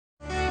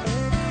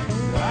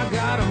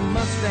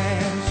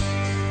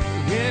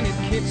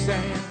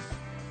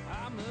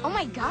Oh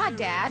my God,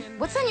 Dad,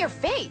 what's on your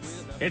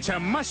face? It's a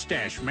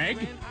mustache,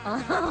 Meg.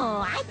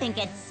 Oh, I think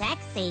it's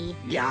sexy.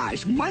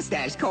 Gosh,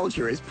 mustache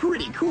culture is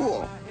pretty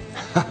cool.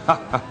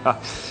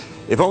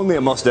 If only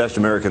a mustached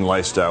American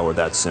lifestyle were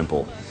that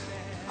simple.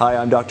 Hi,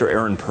 I'm Dr.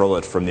 Aaron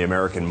Perlett from the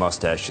American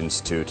Mustache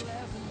Institute.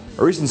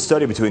 A recent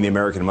study between the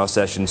American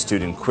Mustache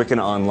Institute and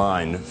Quicken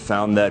Online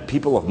found that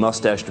people of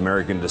mustached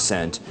American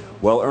descent,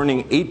 while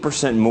earning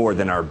 8% more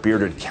than our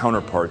bearded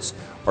counterparts,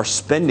 are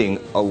spending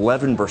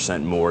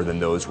 11% more than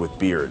those with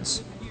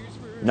beards.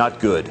 Not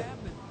good.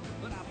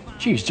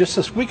 Geez, just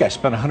this week I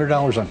spent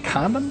 $100 on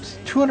condoms,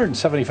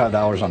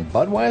 $275 on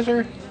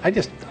Budweiser. I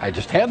just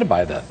had to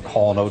buy the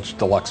Hall & Oates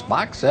Deluxe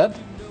box set.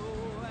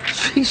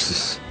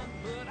 Jesus.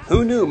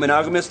 Who knew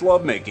monogamous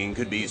lovemaking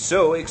could be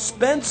so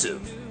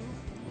expensive?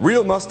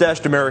 Real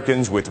mustached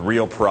Americans with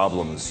real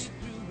problems.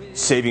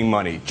 Saving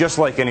money, just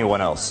like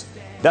anyone else.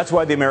 That's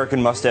why the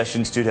American Mustache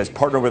Institute has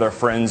partnered with our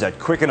friends at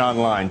Quicken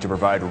Online to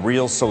provide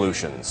real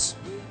solutions.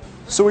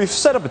 So we've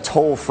set up a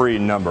toll-free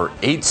number,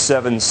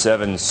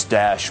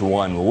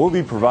 877-STACHE-1, where we'll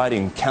be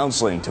providing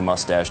counseling to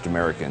mustached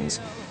Americans.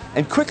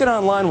 And Quicken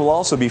Online will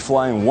also be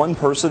flying one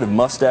person of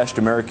mustached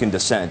American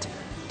descent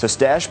to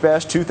Stache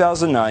Bash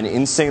 2009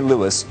 in St.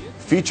 Louis,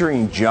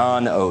 featuring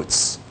John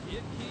Oates.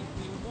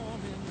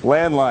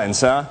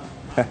 Landlines, huh?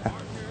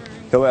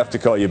 He'll have to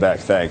call you back,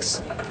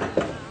 thanks.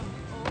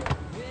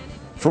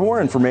 For more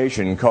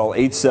information, call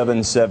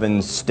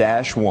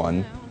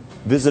 877-STACHE-1,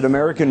 visit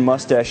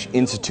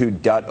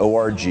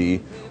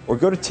AmericanMustacheInstitute.org, or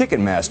go to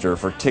Ticketmaster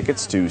for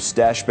tickets to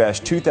Stache Bash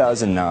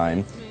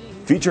 2009,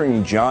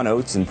 featuring John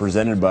Oates and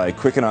presented by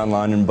Quicken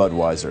Online and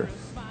Budweiser,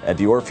 at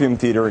the Orpheum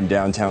Theater in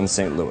downtown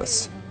St.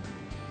 Louis.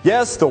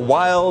 Yes, the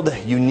wild,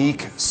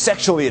 unique,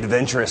 sexually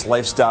adventurous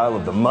lifestyle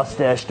of the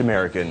mustached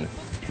American.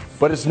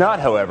 But it's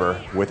not,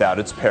 however, without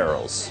its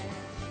perils.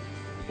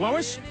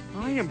 Lois,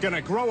 I am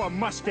gonna grow a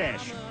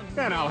mustache.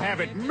 Then I'll have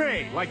it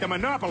made like the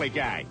Monopoly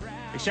guy.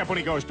 Except when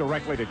he goes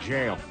directly to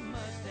jail.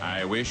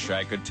 I wish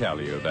I could tell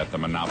you that the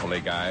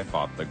Monopoly guy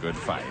fought the good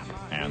fight,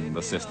 and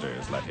the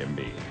sisters let him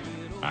be.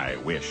 I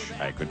wish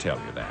I could tell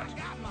you that.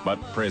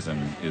 But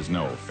prison is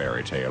no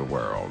fairy tale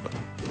world.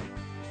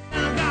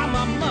 I got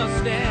my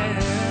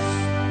mustache.